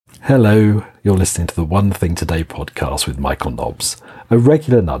Hello, you're listening to the One Thing Today podcast with Michael Nobbs, a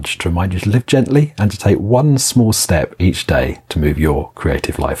regular nudge to remind you to live gently and to take one small step each day to move your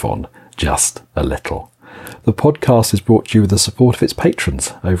creative life on, just a little. The podcast is brought to you with the support of its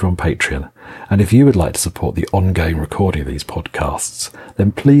patrons over on Patreon, and if you would like to support the ongoing recording of these podcasts,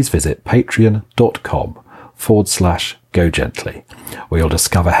 then please visit patreon.com/GoGently, where you'll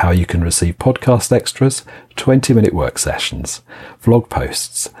discover how you can receive podcast extras, 20-minute work sessions, vlog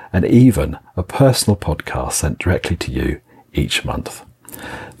posts, and even a personal podcast sent directly to you each month.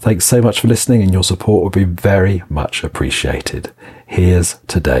 Thanks so much for listening, and your support will be very much appreciated. Here's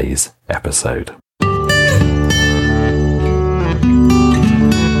today's episode.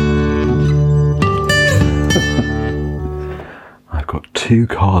 I've got 2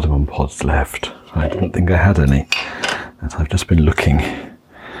 cardamom pods left. I didn't think I had any. And I've just been looking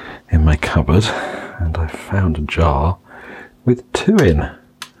in my cupboard and I've found a jar with 2 in.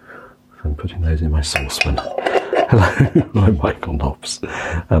 So I'm putting those in my saucepan. Hello, I'm Michael Nobbs,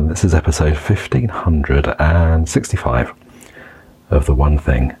 and this is episode 1565 of the One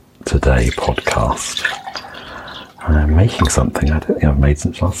Thing Today podcast. I'm making something I don't think I've made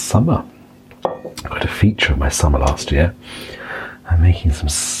since last summer. I got a feature of my summer last year. I'm making some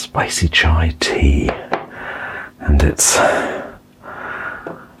spicy chai tea, and it's a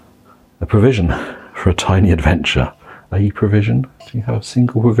provision for a tiny adventure. A provision? Do you have a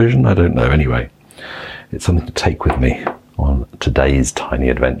single provision? I don't know. Anyway, it's something to take with me on today's tiny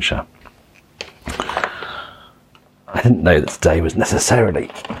adventure. I didn't know that today was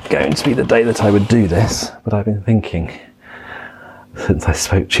necessarily going to be the day that I would do this, but I've been thinking since I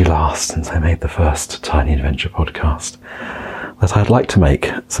spoke to you last, since I made the first Tiny Adventure podcast, that I'd like to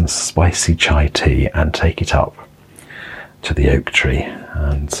make some spicy chai tea and take it up to the oak tree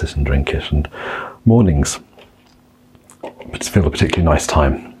and sit and drink it. And mornings, it's feel a particularly nice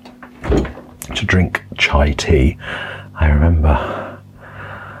time to drink chai tea. I remember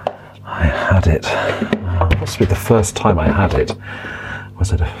I had it, possibly the first time I had it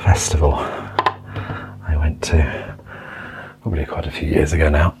was at a festival I went to, probably quite a few years ago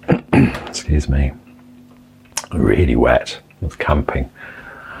now. Excuse me. Really wet. It was camping.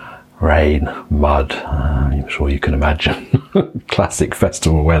 Rain, mud, I'm sure you can imagine. Classic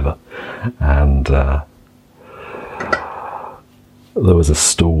festival weather. And there was a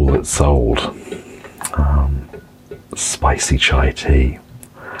stall that sold spicy chai tea.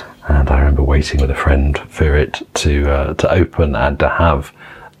 And I remember waiting with a friend for it to open and to have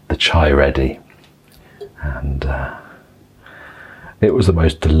the chai ready. And it was the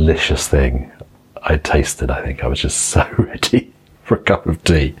most delicious thing I'd tasted. I think I was just so ready for a cup of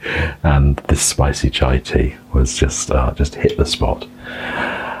tea, and this spicy chai tea was just hit the spot.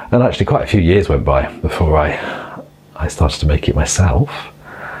 And actually quite a few years went by before I started to make it myself,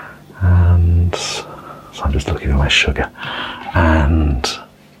 and so I'm just looking at my sugar. And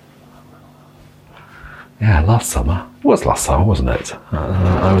yeah, last summer, wasn't it?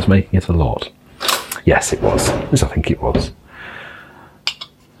 I was making it a lot. Yes, it was. Yes, I think it was.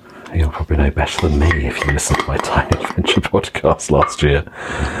 You'll probably know better than me if you listened to my Tiny Adventure podcast last year.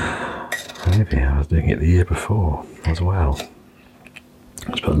 Maybe I was doing it the year before as well.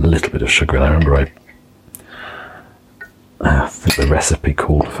 Just put a little bit of sugar in. I remember I think the recipe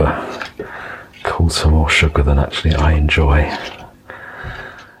called for more sugar than actually I enjoy.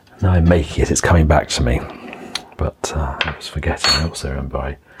 Now I make it, it's coming back to me. But I was forgetting. I also remember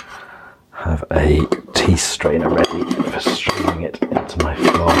I have a tea strainer ready for straining it into my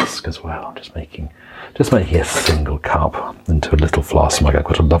flask as well. I'm just making a single cup into a little flask mug. I've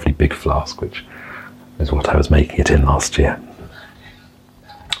got a lovely big flask, which is what I was making it in last year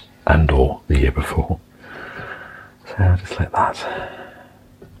and or the year before. So I'll just let that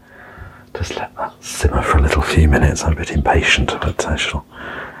simmer for a little few minutes. I'm a bit impatient, but I shall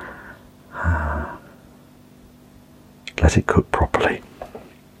let it cook properly.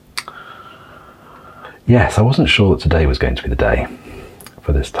 Yes, I wasn't sure that today was going to be the day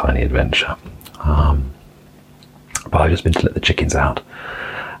for this tiny adventure. But I've just been to let the chickens out.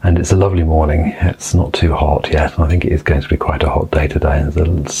 And it's a lovely morning. It's not too hot yet. And I think it is going to be quite a hot day today. There's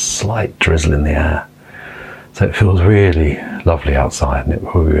a slight drizzle in the air. So it feels really lovely outside, and it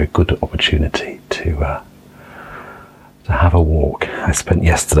will be a good opportunity to have a walk. I spent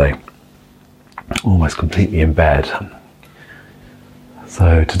yesterday almost completely in bed.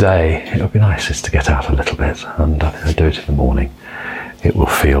 So today it would be nice just to get out a little bit, and if I do it in the morning, it will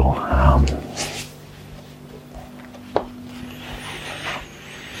feel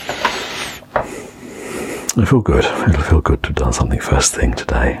it'll feel good. It'll feel good to have done something first thing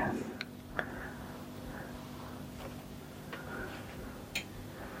today.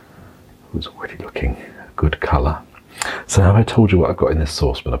 It's already looking a good colour. So have I told you what I've got in this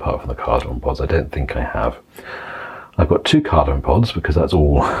saucepan apart from the cardamom pods? I don't think I have. I've got 2 cardamom pods because that's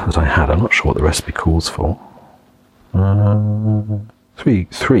all that I had. I'm not sure what the recipe calls for.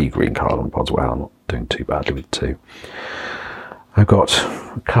 3 green cardamom pods. Well, I'm not doing too badly with 2. I've got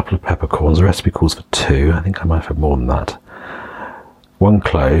a couple of peppercorns. The recipe calls for 2. I think I might have had more than that. 1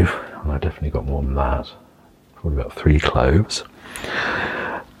 clove, and I definitely got more than that. Probably about 3 cloves.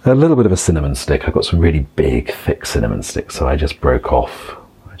 A little bit of a cinnamon stick. I've got some really big, thick cinnamon sticks, so I just broke off,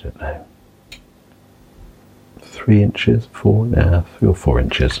 I don't know, 3 inches, 4, yeah, 3 or 4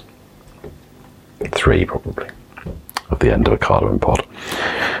 inches. 3 probably, of the end of a cardamom pod.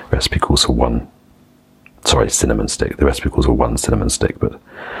 Recipe calls for 1, sorry, cinnamon stick. The recipe calls for 1 cinnamon stick, but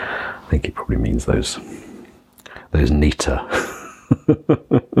I think it probably means those neater,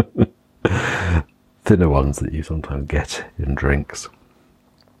 thinner ones that you sometimes get in drinks.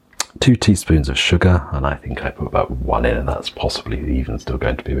 2 teaspoons of sugar, and I think I put about 1 in, and that's possibly even still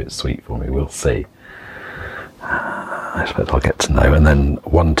going to be a bit sweet for me. We'll see. I expect I'll get to know. And then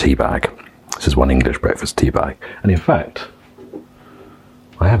 1 tea bag. This is 1 English breakfast tea bag. And in fact,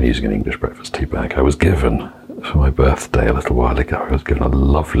 I am using an English breakfast tea bag. I was given, for my birthday a little while ago, I was given a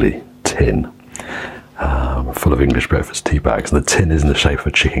lovely tin full of English breakfast tea bags, and the tin is in the shape of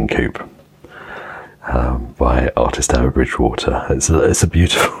a chicken coop. By Artist Emma Bridgewater. It's a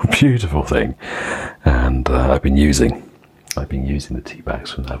beautiful, beautiful thing, and I've been using the tea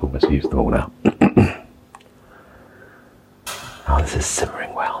bags from that. I've almost used them all now. Oh, this is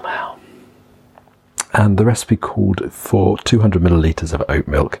simmering well now. And the recipe called for 200 millilitres of oat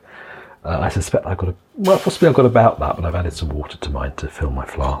milk. I suspect possibly I've got about that, but I've added some water to mine to fill my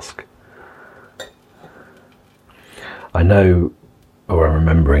flask. I know, or I'm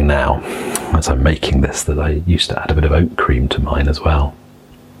remembering now, as I'm making this, that I used to add a bit of oat cream to mine as well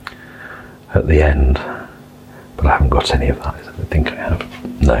at the end, but I haven't got any of that. I don't think I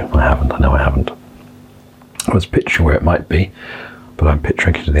have. No, I haven't. I know I haven't. I was picturing where it might be, but I'm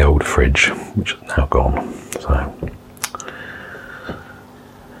picturing it in the old fridge, which is now gone. So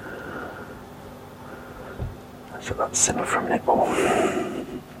let's let that simmer for a minute more.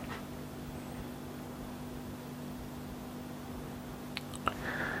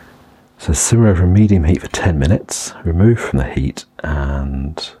 So simmer over a medium heat for 10 minutes, remove from the heat,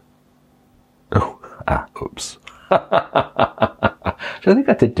 and oops. I think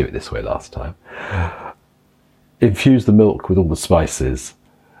I did do it this way last time. Infuse the milk with all the spices,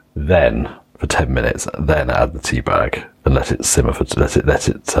 then for 10 minutes, then add the tea bag and let it simmer let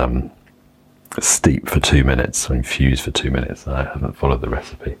it steep for 2 minutes, or infuse for 2 minutes. I haven't followed the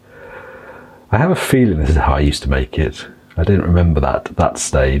recipe. I have a feeling this is how I used to make it. I didn't remember that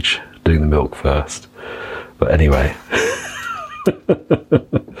stage, doing the milk first. But anyway,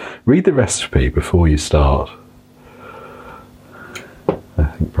 read the recipe before you start. I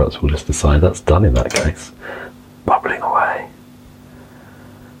think perhaps we'll just decide that's done in that case. Bubbling away.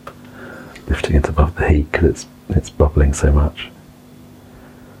 Lifting it above the heat because it's bubbling so much.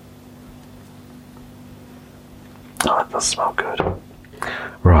 Oh, that does smell good.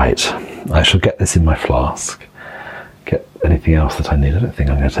 Right, I shall get this in my flask. Get anything else that I need. I don't think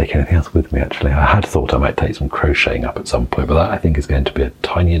I'm going to take anything else with me, actually. I had thought I might take some crocheting up at some point, but that I think is going to be a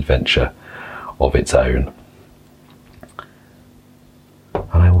tiny adventure of its own.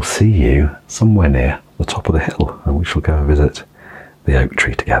 And I will see you somewhere near the top of the hill, and we shall go and visit the oak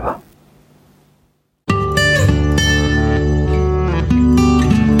tree together.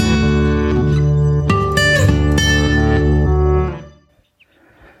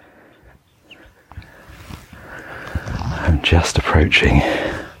 I'm just approaching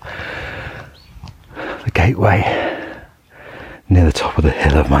the gateway near the top of the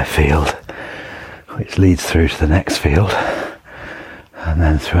hill of my field, which leads through to the next field, and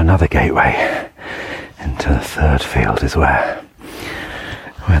then through another gateway into the third field is where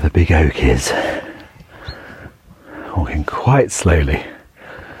the big oak is. Walking quite slowly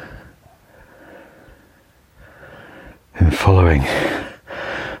and following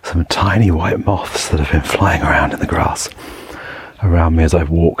some tiny white moths that have been flying around in the grass around me as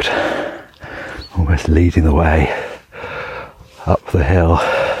I've walked, almost leading the way up the hill.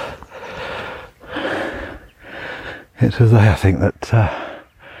 It's as though I think that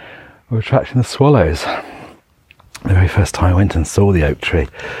we're attracting the swallows. The very first time I went and saw the oak tree,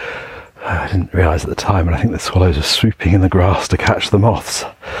 I didn't realise at the time, but I think the swallows are swooping in the grass to catch the moths.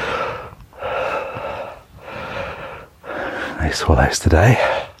 No swallows today.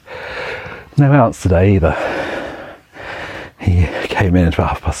 No ounce today either. He came in at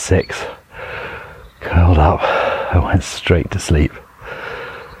about 6:30, curled up and went straight to sleep.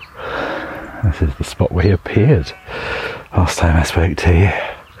 This is the spot where he appeared last time I spoke to you.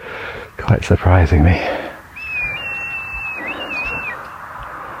 Quite surprising me.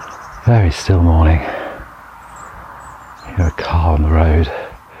 Very still morning. You know, a car on the road.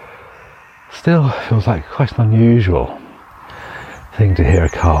 Still feels like quite an unusual thing to hear a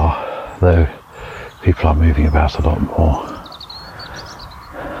car, though people are moving about a lot more.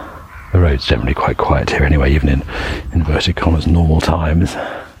 The road's generally quite quiet here anyway, even in inverted commas normal times.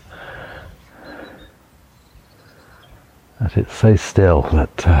 But it's so still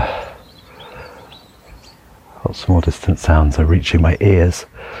that lots more distant sounds are reaching my ears.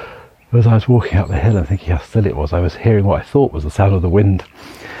 As I was walking up the hill and thinking how still it was, I was hearing what I thought was the sound of the wind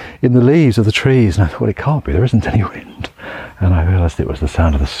in the leaves of the trees, and I thought, well, it can't be, there isn't any wind. And I realised it was the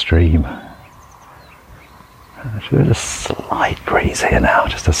sound of the stream. Actually, there's a slight breeze here now,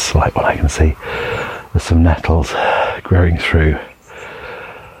 just a slight one I can see. There's some nettles growing through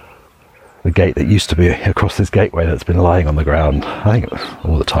the gate that used to be across this gateway that's been lying on the ground, I think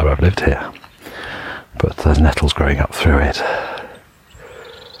all the time I've lived here. But there's nettles growing up through it.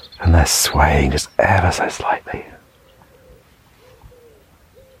 And they're swaying just ever so slightly.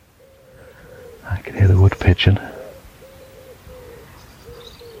 I can hear the wood pigeon.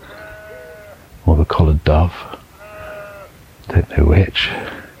 Or the collared dove. Don't know which.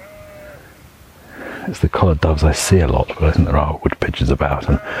 It's the collared doves I see a lot, but I think there are wood pigeons about,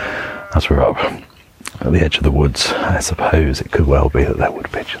 and as we're up at the edge of the woods, I suppose it could well be that they're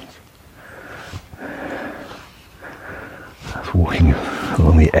wood pigeons. I was walking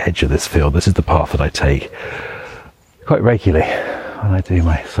along the edge of this field. This is the path that I take quite regularly when I do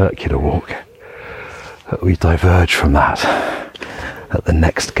my circular walk. But we diverge from that at the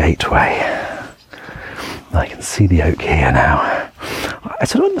next gateway. I can see the oak here now. I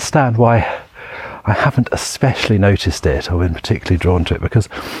sort of understand why I haven't especially noticed it or been particularly drawn to it, because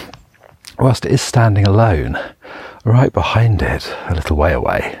whilst it is standing alone, right behind it, a little way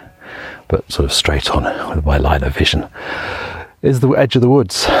away, but sort of straight on with my line of vision, is the edge of the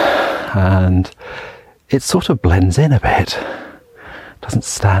woods, and it sort of blends in a bit. Doesn't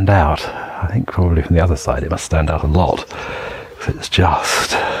stand out. I think probably from the other side it must stand out a lot, because it's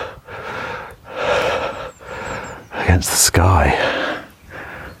just against the sky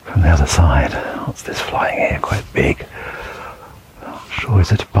from the other side. What's this flying here? Quite big. Not sure,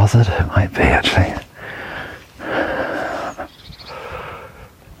 is it a buzzard? It might be, actually.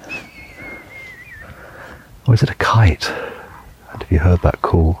 Or is it a kite? And have you heard that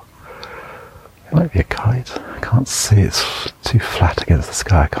call? It might be a kite. I can't see, it's too flat against the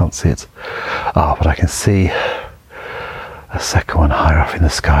sky. I can't see it. But I can see a second one higher up in the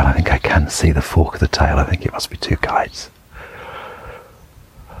sky, and I think I can see the fork of the tail. I think it must be two kites.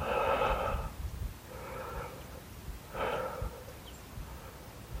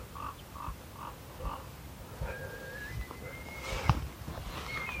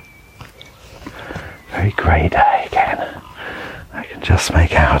 Very grey day again. I can just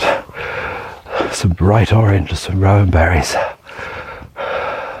make out some bright orange and some rowan berries.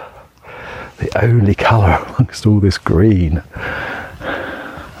 The only colour amongst all this green.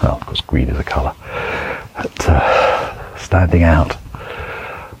 Well, of course green is a colour, but standing out.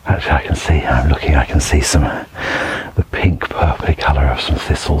 Actually I can see some, the pink purpley colour of some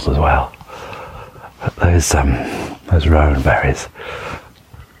thistles as well. But those rowan berries,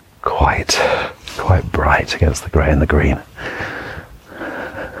 quite bright against the grey and the green.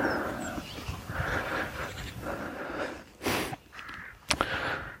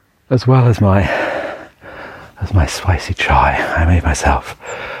 As well as my spicy chai, I made myself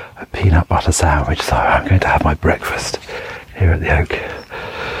a peanut butter sandwich, so I'm going to have my breakfast here at the oak.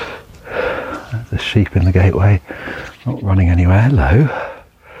 There's a sheep in the gateway, not running anywhere. Hello.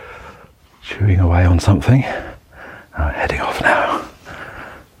 Chewing away on something. I'm heading off now.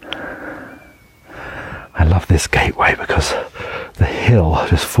 I love this gateway because the hill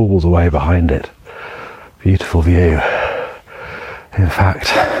just falls away behind it. Beautiful view. In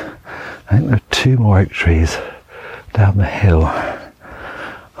fact, I think there are two more oak trees down the hill.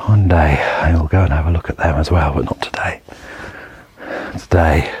 One day I will go and have a look at them as well, but not today.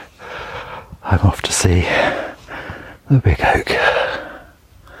 Today I'm off to see the big oak,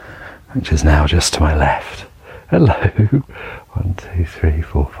 which is now just to my left. Hello. 1, 2, 3,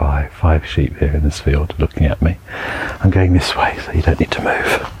 4, 5. 5 sheep here in this field looking at me. I'm going this way, so you don't need to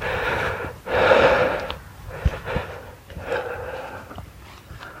move.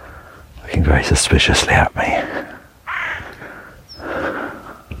 Looking very suspiciously at me.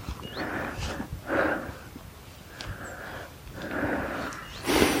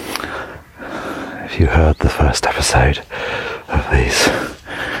 If you heard the first episode of these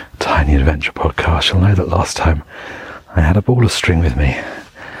tiny Adventure podcast, you'll know that last time I had a ball of string with me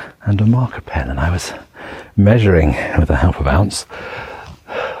and a marker pen, and I was measuring, with the help of Ounce,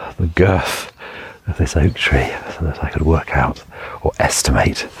 the girth of this oak tree so that I could work out or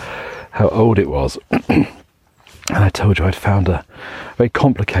estimate how old it was. And I told you I'd found a very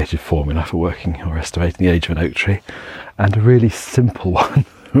complicated formula for working or estimating the age of an oak tree, and a really simple one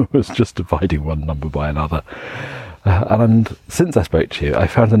was just dividing one number by another. And since I spoke to you, I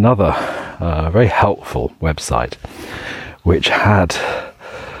found another very helpful website which had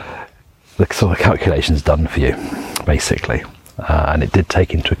the sort of calculations done for you, basically. And it did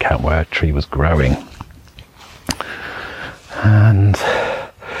take into account where a tree was growing. And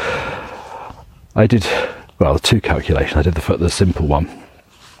I did, well, two calculations. I did the simple one,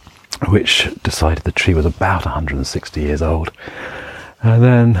 which decided the tree was about 160 years old. And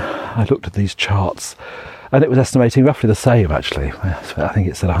then I looked at these charts, and it was estimating roughly the same, actually. I think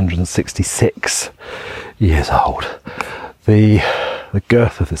it said 166 years old. The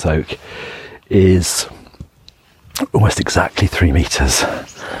girth of this oak is almost exactly 3 meters.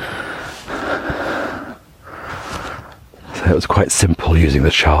 So it was quite simple using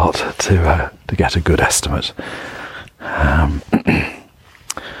the chart to get a good estimate. And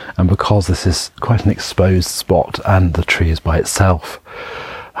because this is quite an exposed spot and the tree is by itself,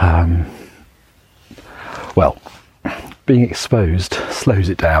 well, being exposed slows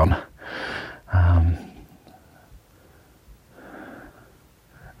it down. Now,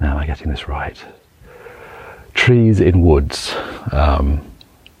 am I getting this right? Trees in woods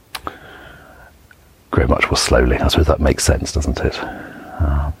grow much more slowly. I suppose that makes sense, doesn't it?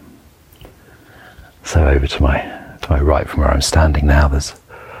 So over to my right from where I'm standing now, there's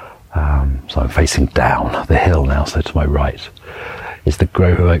so I'm facing down the hill now. So to my right is the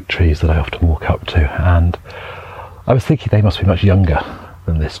grove of oak trees that I often walk up to, and I was thinking they must be much younger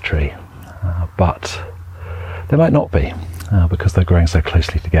than this tree, but they might not be, because they're growing so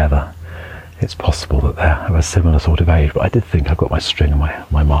closely together. It's possible that they're of a similar sort of age, but I did think I've got my string and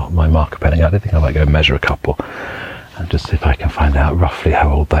my marker pen. I did think I might go and measure a couple and just see if I can find out roughly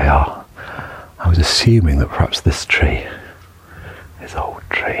how old they are. I was assuming that perhaps this tree is an old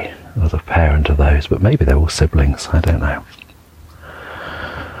tree. There's a parent of those, but maybe they're all siblings. I don't know.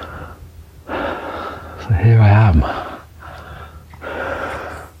 So here I am.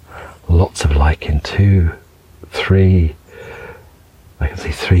 Lots of lichen, 2, 3. I can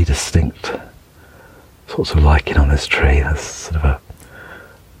see 3 distinct sorts of lichen on this tree. There's sort of a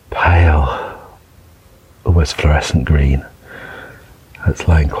pale, almost fluorescent green that's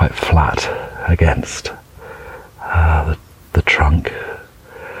lying quite flat against the trunk.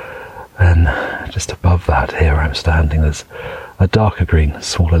 Then just above that, here where I'm standing, there's a darker green,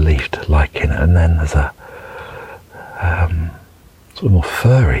 smaller leafed lichen, and then there's a sort of more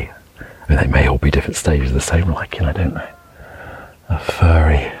furry. I mean, they may all be different stages of the same lichen, I don't know. A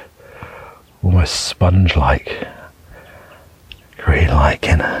furry, almost sponge-like green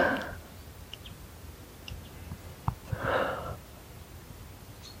lichen.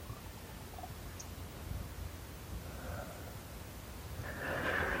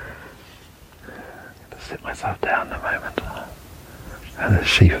 Sit myself down in a moment. And the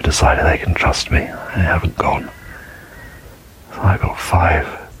sheep have decided they can trust me. They haven't gone. So I've got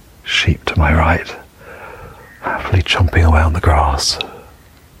 5 sheep to my right, happily chomping away on the grass.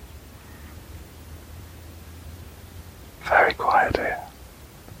 Very quiet here.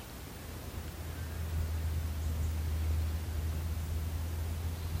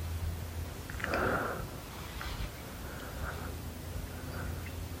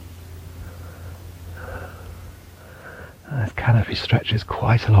 This canopy stretches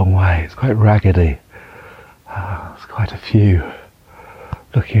quite a long way. It's quite raggedy. There's quite a few,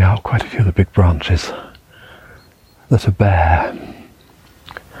 looking out, quite a few of the big branches that are bare,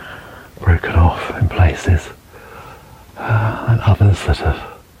 broken off in places, and others that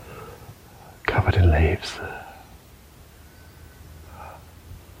are covered in leaves.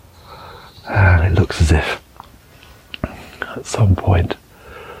 And it looks as if at some point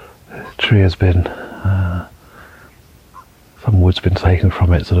this tree has been, some wood's been taken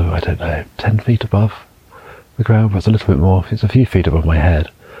from it, sort of, I don't know, 10 feet above the ground, but it's a little bit more, it's a few feet above my head.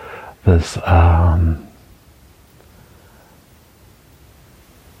 There's a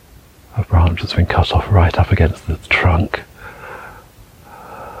branch that's been cut off right up against the trunk.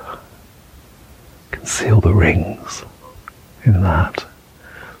 You can see all the rings in that.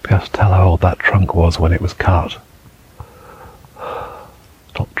 Be able to tell how old that trunk was when it was cut.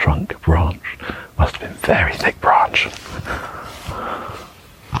 Not trunk, branch. Must have been very thick branch.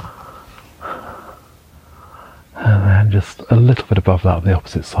 And then And just a little bit above that on the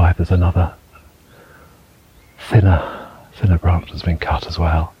opposite side, there's another thinner branch that's been cut as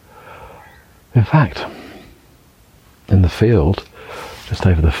well. In fact, in the field, just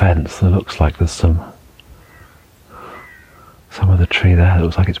over the fence, there looks like there's some of the tree there that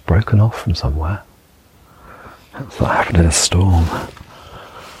looks like it's broken off from somewhere. That's what happened in a storm. I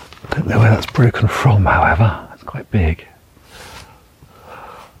don't know where that's broken from, however. It's quite big.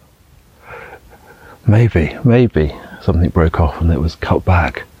 Maybe something broke off and it was cut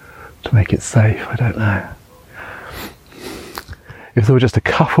back to make it safe. I don't know. If there were just a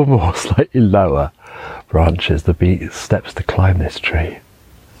couple more slightly lower branches, there'd be steps to climb this tree.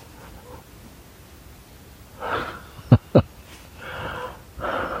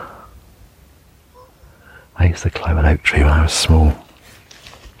 I used to climb an oak tree when I was small.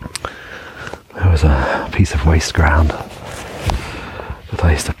 There was a piece of waste ground that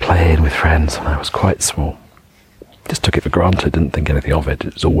I used to play in with friends when I was quite small. Just took it for granted, didn't think anything of it.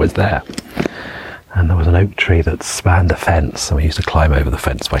 It was always there. And there was an oak tree that spanned a fence, and we used to climb over the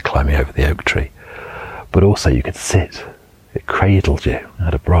fence by climbing over the oak tree. But also you could sit. It cradled you. It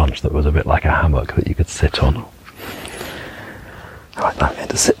had a branch that was a bit like a hammock that you could sit on. Right, I'm going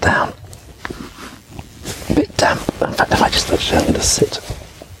to sit down. A bit damp. In fact, if I just actually, I'm going to sit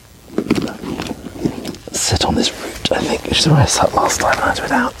on this root, I think. Which is where I sat last time I was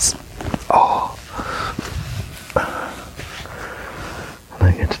without. Oh. And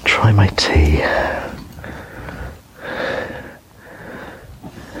I'm going to try my tea. I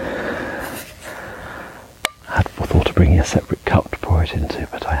had thought of bringing a separate cup to pour it into,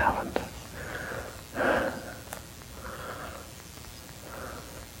 but I haven't.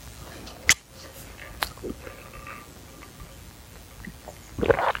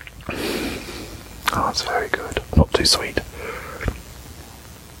 Oh, that's very good. Not too sweet.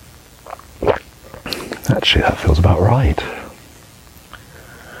 Actually, that feels about right.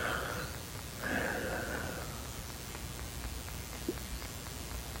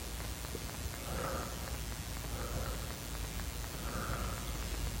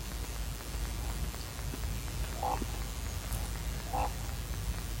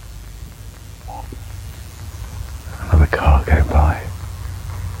 Another car going by.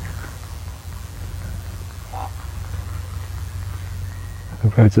 The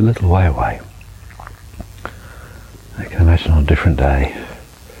road's a little way away. I can imagine on a different day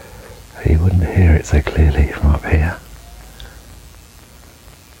you wouldn't hear it so clearly from up here.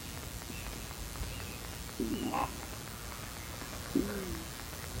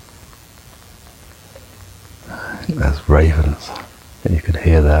 I think there's ravens that you can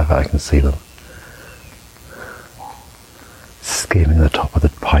hear there, but I can see them skimming the top of the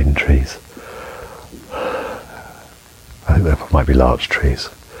pine trees. I think there might be large trees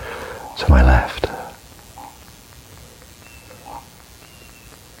to my left.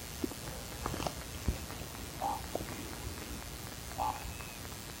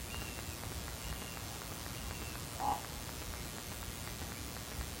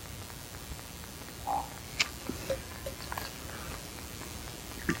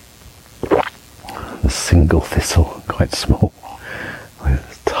 The single thistle, quite small,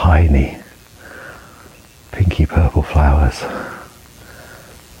 with tiny pinky purple flowers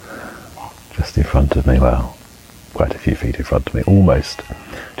just in front of me, well, quite a few feet in front of me, almost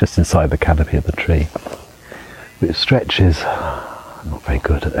just inside the canopy of the tree, which stretches, I'm not very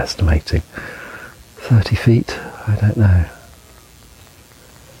good at estimating, 30 feet, I don't know,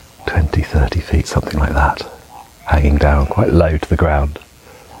 20, 30 feet, something like that, hanging down quite low to the ground.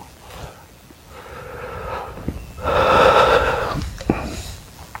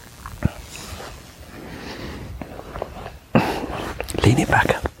 Leaning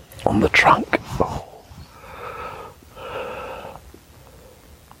back on the trunk. Oh.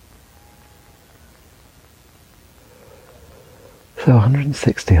 So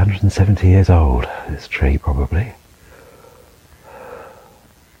 160, 170 years old, this tree probably.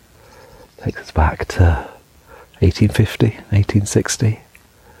 Takes us back to 1850, 1860.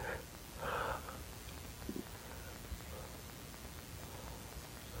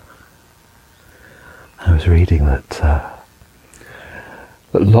 I was reading that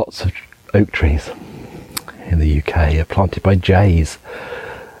lots of oak trees in the UK are planted by jays.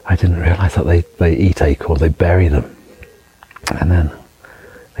 I didn't realise that they eat acorns, they bury them, and then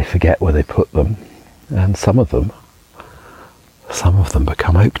they forget where they put them, and some of them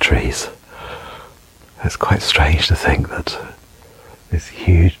become oak trees. It's quite strange to think that this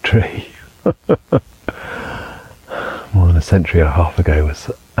huge tree, more than a century and a half ago, was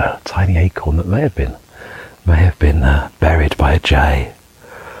a tiny acorn that may have been buried by a jay.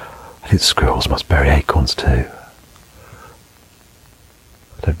 I think squirrels must bury acorns too.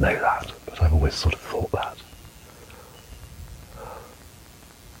 I don't know that, but I've always sort of thought that.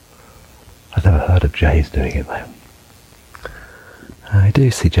 I've never heard of jays doing it though. I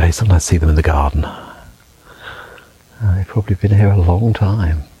do see jays, sometimes see them in the garden. They've probably been here a long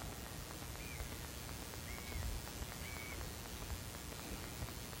time.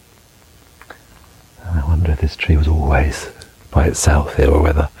 And I wonder if this tree was always by itself here, or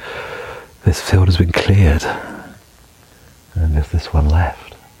whether this field has been cleared and there's this one left.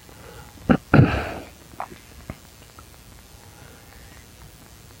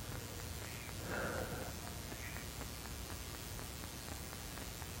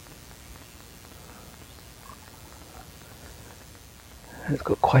 It's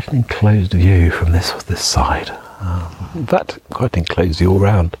got quite an enclosed view from this side. In fact, quite an enclosed view all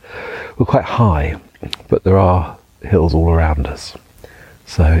round. We're quite high, but there are hills all around us.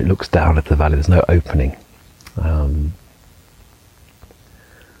 So it looks down at the valley. There's no opening.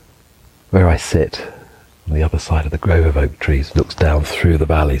 Where I sit, on the other side of the grove of oak trees, looks down through the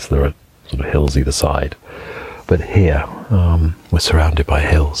valley, so there are sort of hills either side. But here, we're surrounded by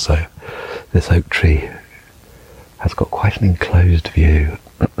hills, so this oak tree has got quite an enclosed view.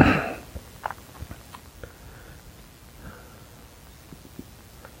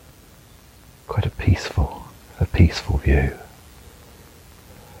 Quite a peaceful view.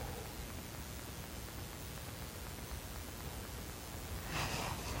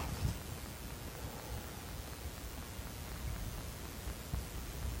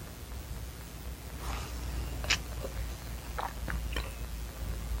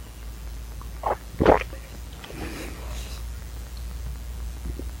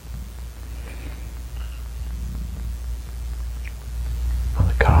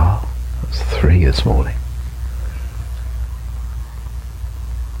 This morning.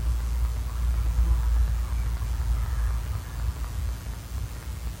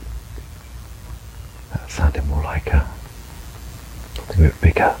 That sounded more like something a bit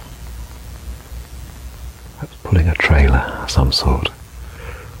bigger. Perhaps pulling a trailer of some sort.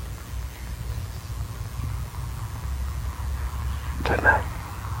 Don't know.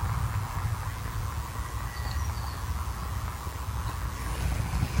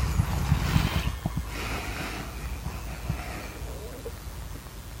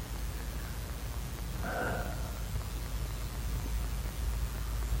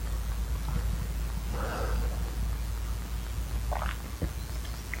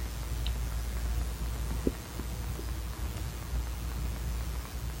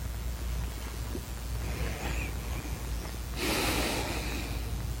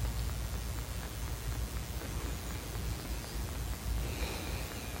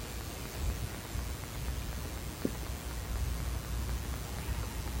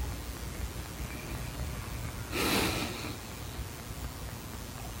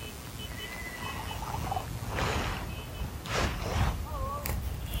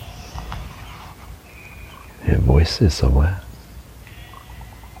 Voices somewhere.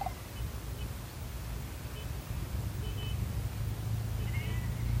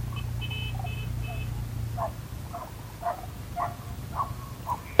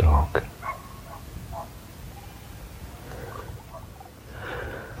 Dog.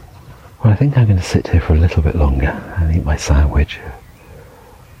 Well, I think I'm going to sit here for a little bit longer and eat my sandwich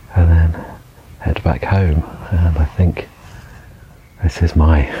and then head back home. And I think this is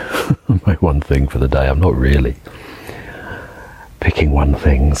my my one thing for the day. I'm not really picking one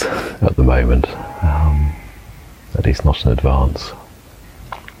things at the moment, at least not in advance.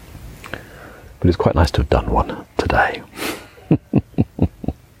 But it's quite nice to have done one today.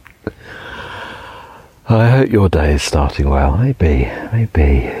 I hope your day is starting well. Maybe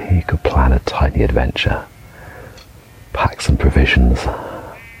you could plan a tiny adventure, pack some provisions.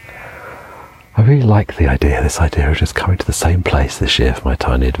 I really like this idea of just coming to the same place this year for my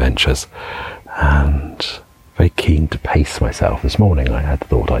tiny adventures, and very keen to pace myself. This morning I had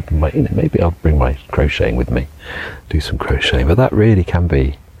thought maybe I'll bring my crocheting with me, do some crocheting, but that really can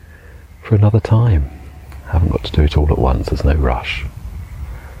be for another time. I haven't got to do it all at once, there's no rush.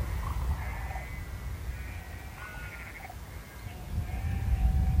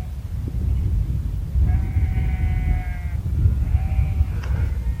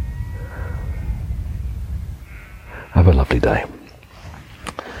 Have a lovely day.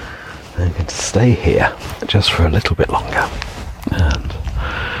 I'm going to stay here just for a little bit longer and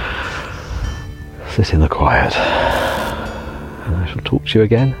sit in the quiet. And I shall talk to you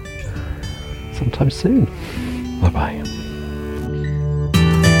again sometime soon. Bye bye.